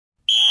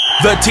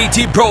The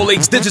TT Pro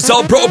League's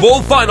Digicel Pro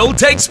Bowl Final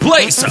takes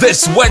place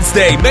this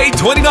Wednesday, May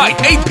 29th,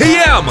 8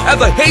 p.m. at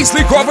the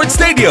Hazley Crawford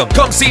Stadium.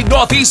 Come see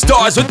Northeast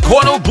stars with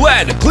Cornell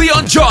Glenn,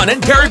 Cleon John,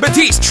 and Gary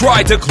Batiste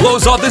try to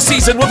close out the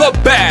season with a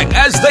bang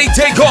as they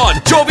take on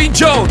Jovi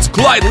Jones,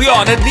 Clyde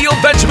Leon, and Neil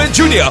Benjamin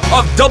Jr.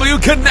 of W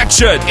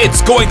Connection.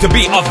 It's going to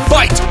be a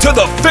fight to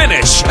the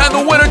finish, and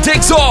the winner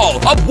takes all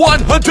of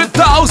 $100,000.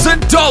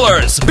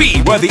 Be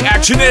where the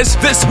action is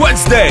this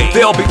Wednesday.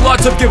 There'll be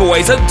lots of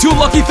giveaways, and 2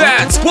 lucky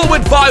fans will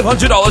win $500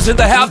 in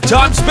the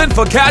halftime spin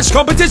for cash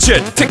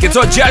competition. Tickets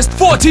are just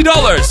 $40.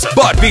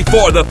 But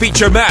before the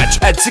feature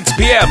match at 6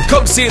 p.m.,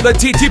 come see the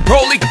TT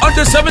Pro League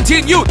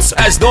Under-17 Youths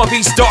as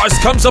Northeast Stars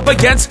comes up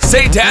against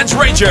St. Anne's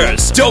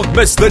Rangers. Don't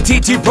miss the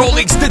TT Pro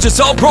League's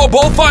Digicel Pro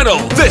Bowl Final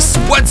this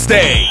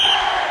Wednesday.